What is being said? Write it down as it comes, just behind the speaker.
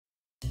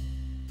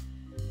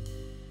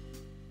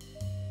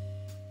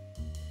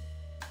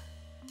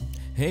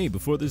Hey,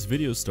 before this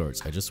video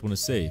starts, I just want to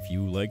say if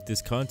you like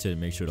this content,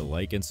 make sure to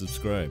like and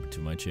subscribe to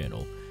my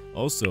channel.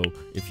 Also,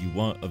 if you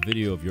want a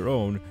video of your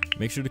own,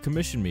 make sure to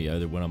commission me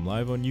either when I'm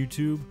live on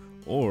YouTube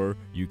or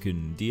you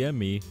can DM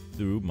me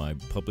through my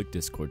public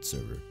Discord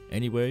server.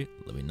 Anyway,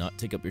 let me not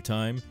take up your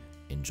time.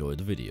 Enjoy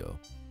the video.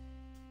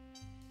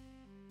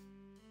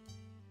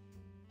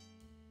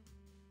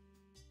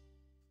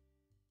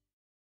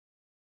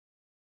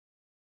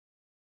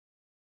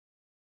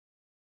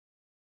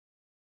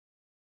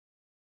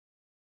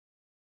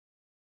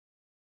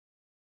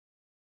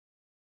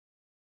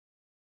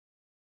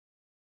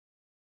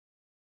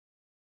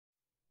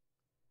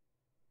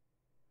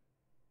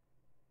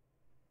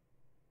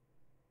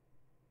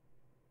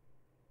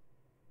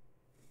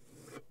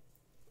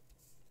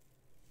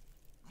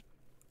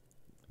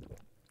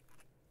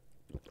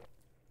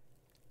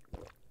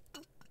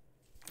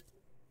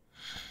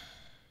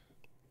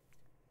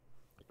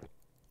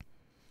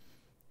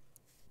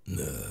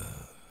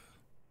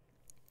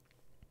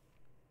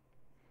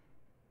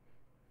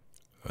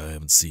 I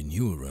haven't seen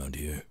you around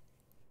here.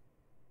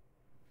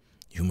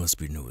 You must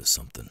be new or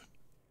something.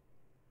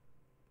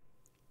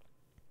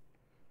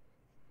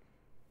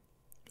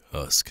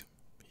 Husk.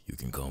 You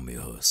can call me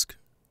Husk.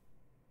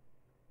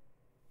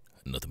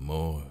 Nothing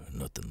more,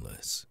 nothing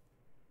less.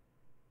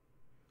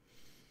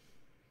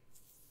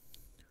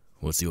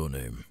 What's your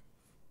name?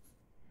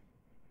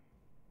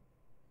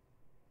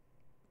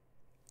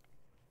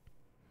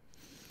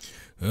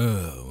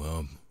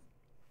 Well,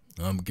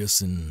 I'm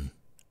guessing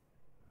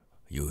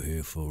you're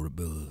here for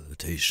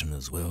rehabilitation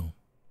as well?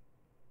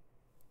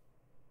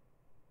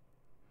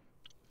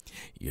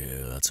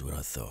 Yeah, that's what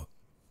I thought.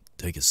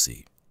 Take a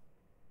seat.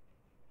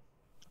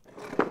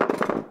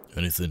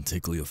 Anything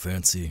tickle your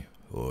fancy,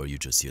 or are you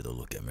just here to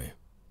look at me?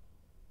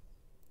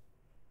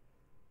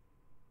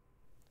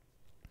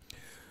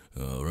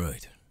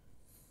 Alright.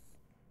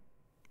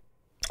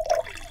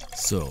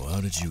 So, how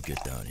did you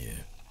get down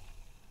here?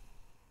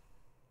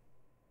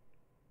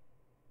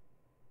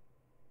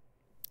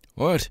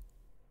 What?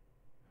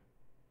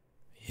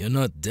 You're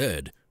not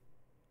dead.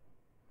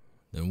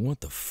 Then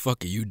what the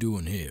fuck are you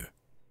doing here?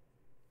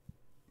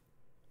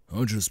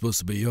 Aren't you supposed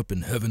to be up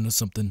in heaven or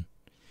something?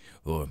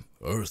 Or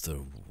earth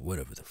or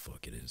whatever the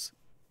fuck it is.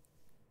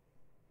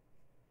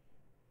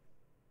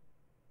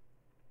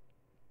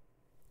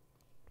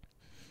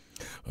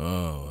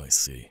 Oh, I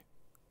see.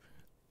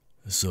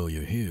 So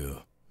you're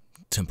here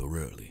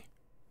temporarily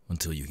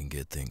until you can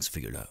get things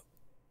figured out.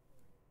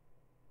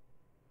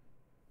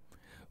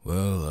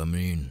 Well, I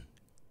mean,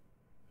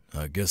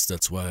 I guess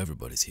that's why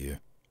everybody's here.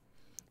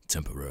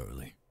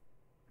 Temporarily.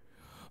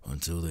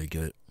 Until they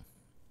get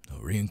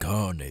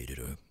reincarnated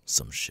or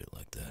some shit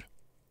like that.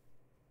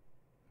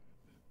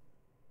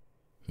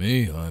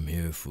 Me, I'm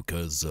here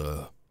because,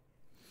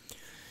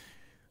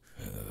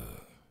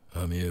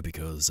 I'm here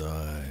because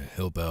I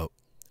help out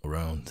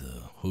around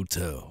the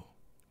hotel.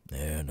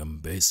 And I'm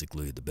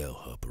basically the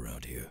bellhop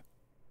around here.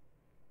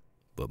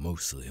 But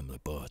mostly I'm the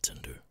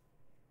bartender.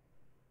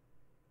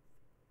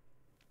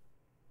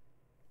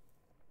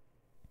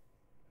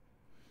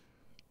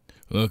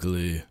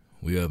 Luckily,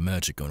 we have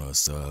magic on our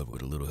side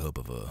with a little help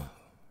of a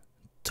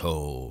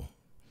tall,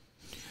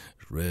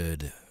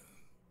 red,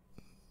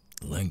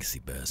 lengthy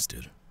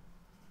bastard.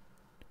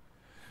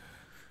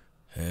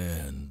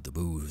 And the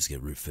booze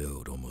get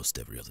refilled almost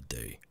every other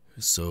day,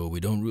 so we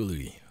don't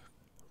really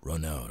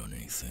run out on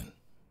anything.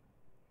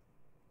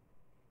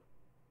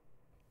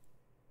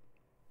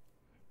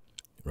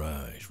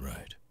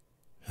 Right.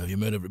 Have you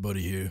met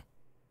everybody here?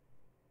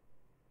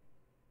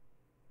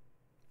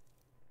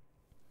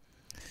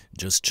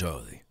 Just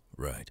Charlie,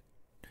 right.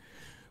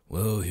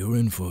 Well, you're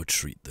in for a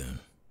treat then.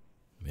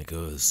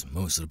 Because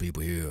most of the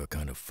people here are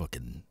kind of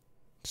fucking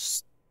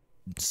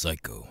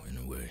psycho in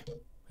a way.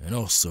 And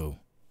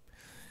also,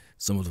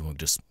 some of them are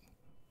just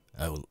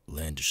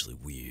outlandishly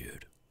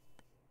weird.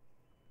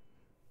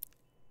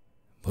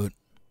 But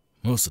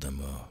most of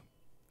them are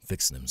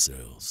fixing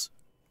themselves,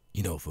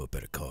 you know, for a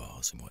better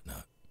cause and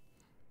whatnot.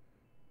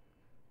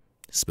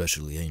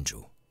 Especially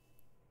Angel.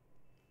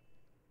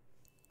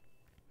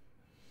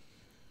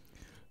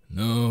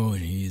 No,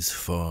 he's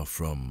far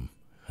from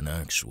an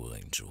actual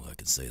angel, I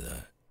can say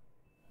that.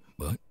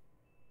 But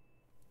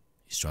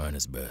he's trying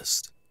his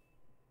best.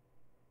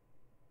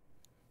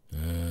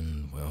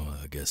 And, well,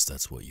 I guess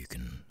that's what you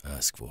can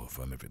ask for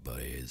from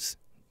everybody, is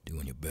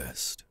doing your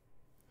best.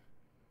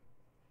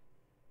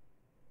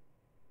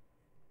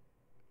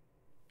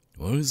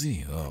 What is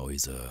he? Oh,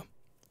 he's a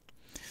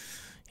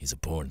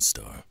porn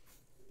star.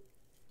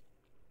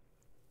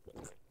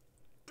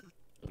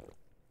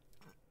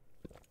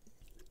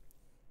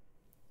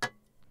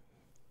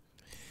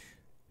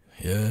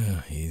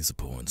 Yeah, he's a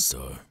porn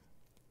star.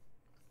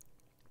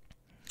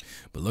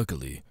 But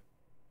luckily,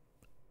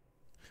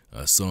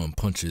 I saw him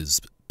punch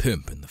his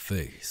pimp in the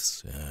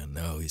face, and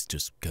now he's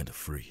just kind of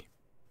free.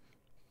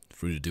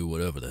 Free to do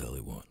whatever the hell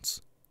he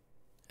wants.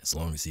 As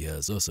long as he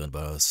has us on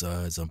by our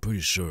sides, I'm pretty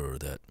sure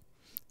that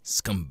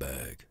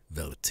scumbag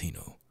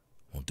Valentino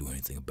won't do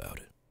anything about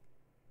it.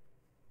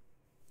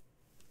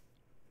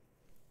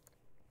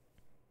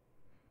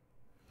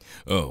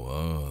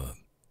 Oh,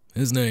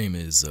 his name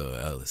is,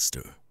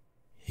 Alistair.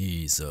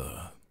 He's,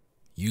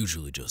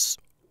 usually just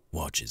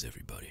watches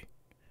everybody.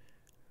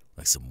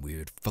 Like some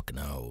weird fucking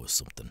owl or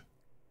something.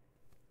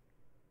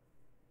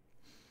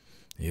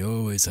 He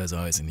always has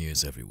eyes and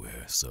ears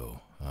everywhere,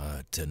 so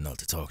I tend not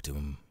to talk to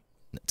him,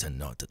 tend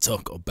not to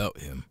talk about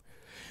him,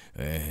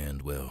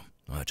 and, well,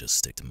 I just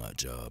stick to my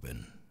job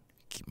and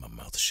keep my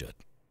mouth shut.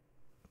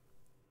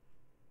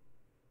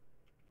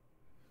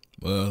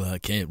 Well, I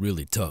can't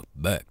really talk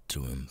back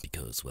to him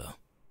because, well,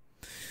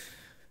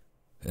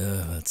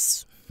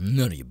 that's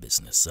none of your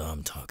business.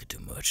 I'm talking too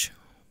much.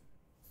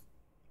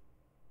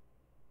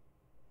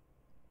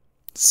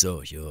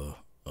 So, you're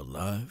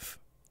alive?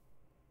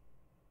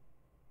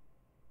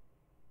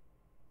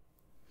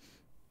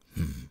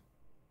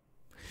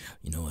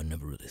 You know, I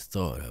never really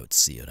thought I would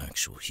see an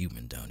actual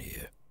human down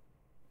here.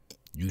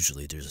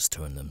 Usually they just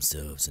turn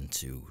themselves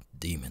into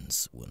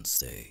demons once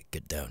they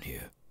get down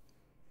here.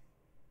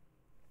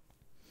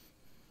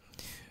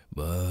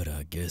 But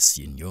I guess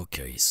in your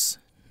case,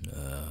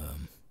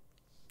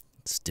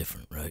 it's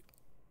different, right?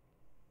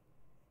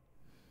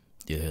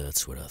 Yeah,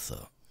 that's what I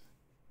thought.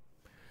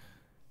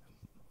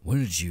 Where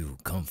did you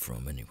come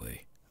from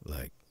anyway?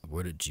 Like,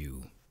 where did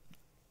you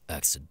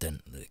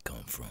accidentally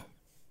come from?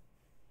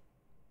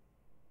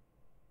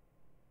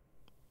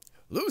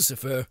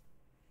 Lucifer?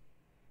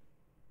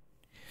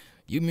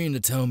 You mean to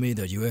tell me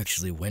that you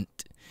actually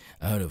went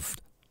out of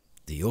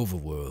the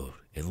overworld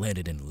and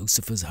landed in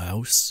Lucifer's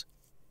house?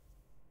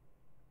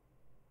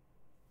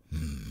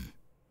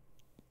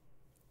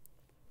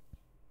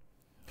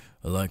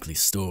 A likely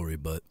story,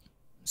 but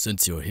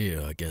since you're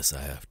here, I guess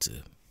I have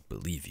to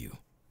believe you.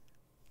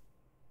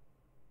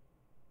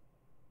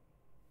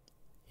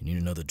 You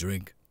need another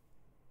drink?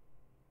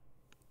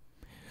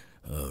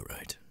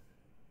 Alright.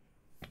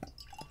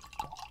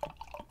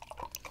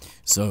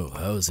 So,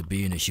 how's it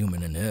being a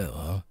human in hell,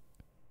 huh?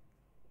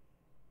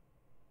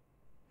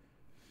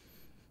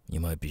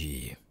 You might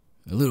be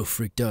a little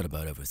freaked out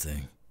about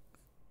everything.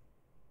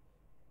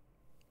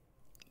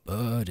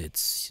 But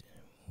it's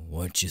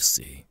what you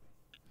see.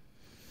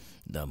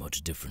 Not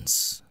much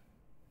difference,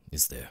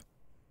 is there?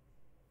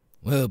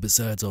 Well,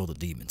 besides all the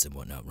demons and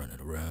whatnot running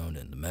around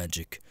and the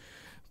magic,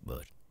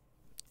 but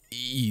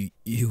you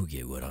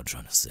get what I'm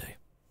trying to say.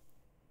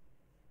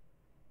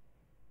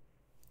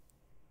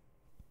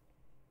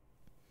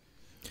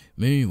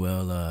 Me,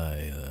 well,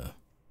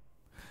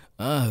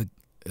 I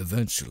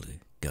eventually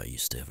got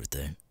used to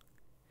everything.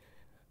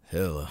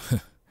 Hell,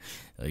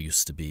 I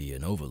used to be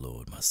an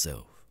overlord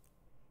myself.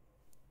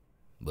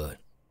 But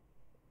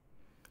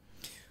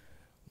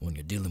when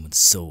you're dealing with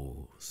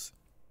souls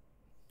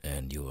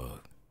and you're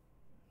a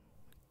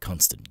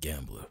constant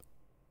gambler,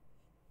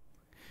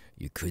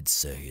 you could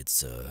say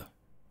it's a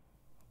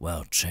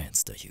wild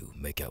chance that you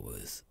make out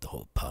with the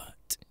whole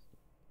pot,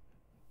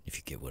 if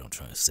you get what I'm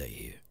trying to say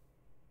here.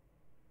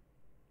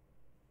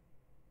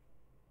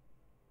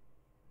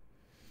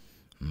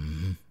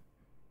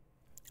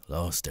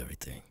 Lost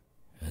everything,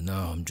 and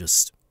now I'm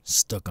just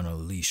stuck on a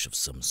leash of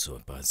some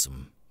sort by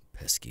some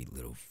pesky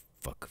little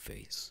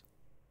fuckface.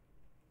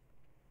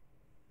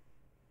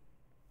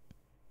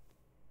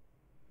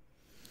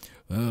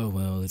 Oh,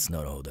 well, it's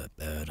not all that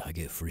bad. I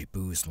get free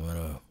booze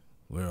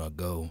where I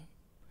go,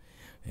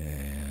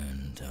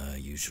 and I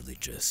usually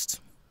just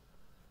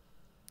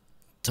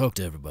talk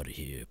to everybody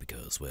here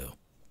because, well,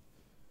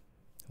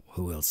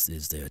 who else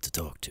is there to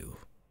talk to?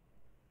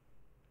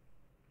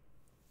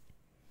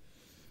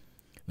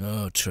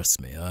 Oh,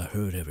 trust me, I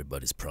heard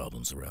everybody's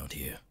problems around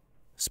here.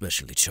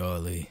 Especially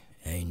Charlie,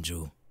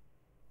 Angel,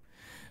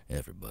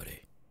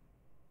 everybody.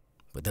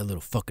 But that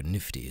little fucking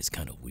Nifty is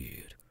kinda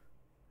weird.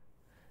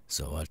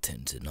 So I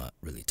tend to not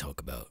really talk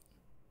about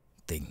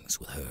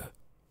things with her.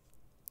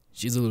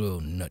 She's a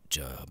little nut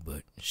job,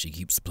 but she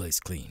keeps the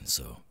place clean,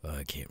 so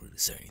I can't really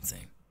say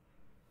anything.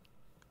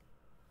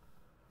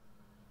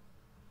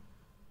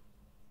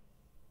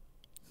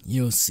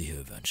 You'll see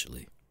her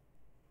eventually.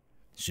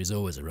 She's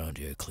always around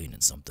here cleaning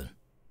something.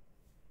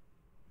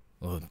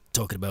 Or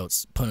talking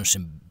about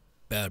punishing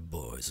bad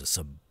boys or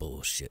some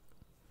bullshit.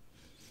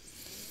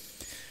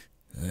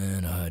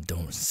 And I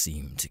don't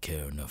seem to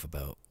care enough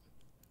about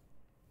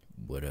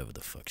whatever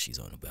the fuck she's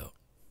on about.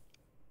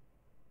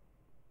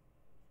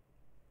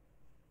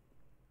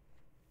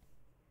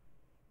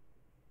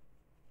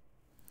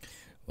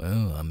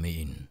 Well, I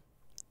mean,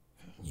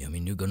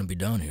 you're gonna be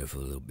down here for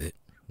a little bit.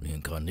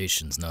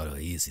 Reincarnation's not an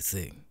easy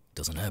thing. It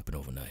doesn't happen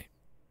overnight.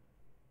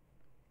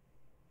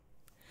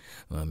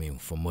 I mean,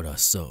 from what I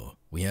saw,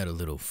 we had a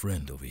little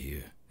friend over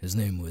here. His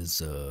name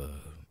was,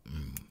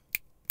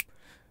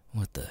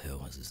 what the hell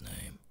was his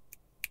name?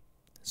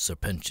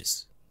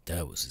 Serpentius.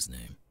 That was his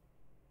name.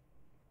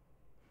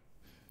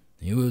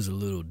 He was a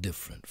little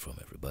different from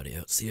everybody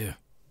else here,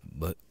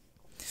 but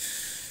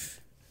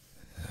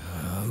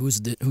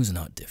who's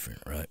not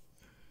different, right?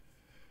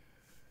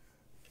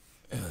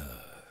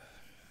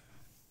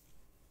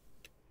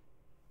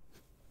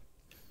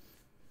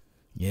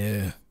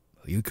 Yeah,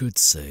 you could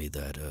say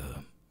that,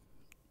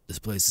 this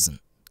place isn't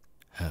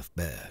half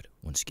bad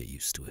once you get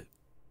used to it.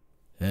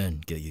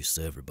 And get used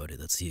to everybody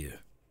that's here.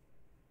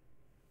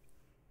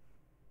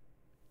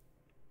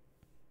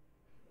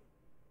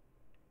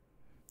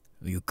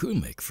 You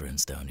could make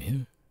friends down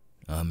here.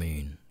 I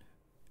mean,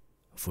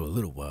 for a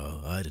little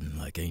while, I didn't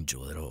like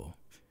Angel at all.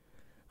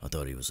 I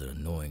thought he was an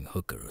annoying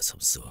hooker of some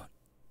sort.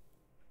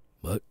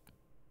 But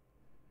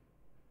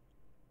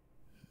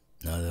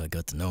now that I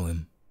got to know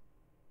him,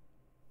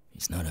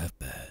 he's not half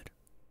bad.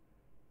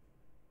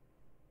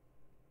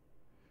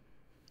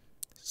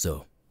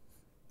 So,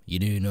 you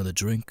need another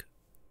drink?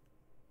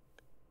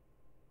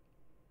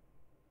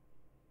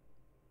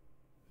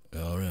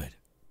 Alright.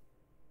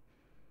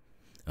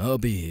 I'll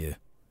be here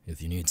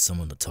if you need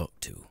someone to talk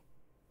to,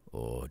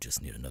 or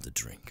just need another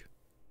drink.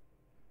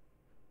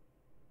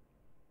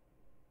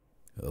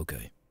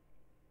 Okay.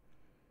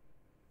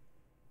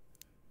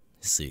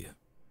 See you.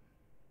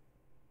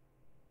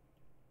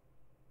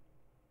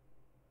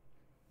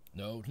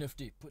 No,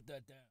 Nifty, put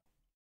that down.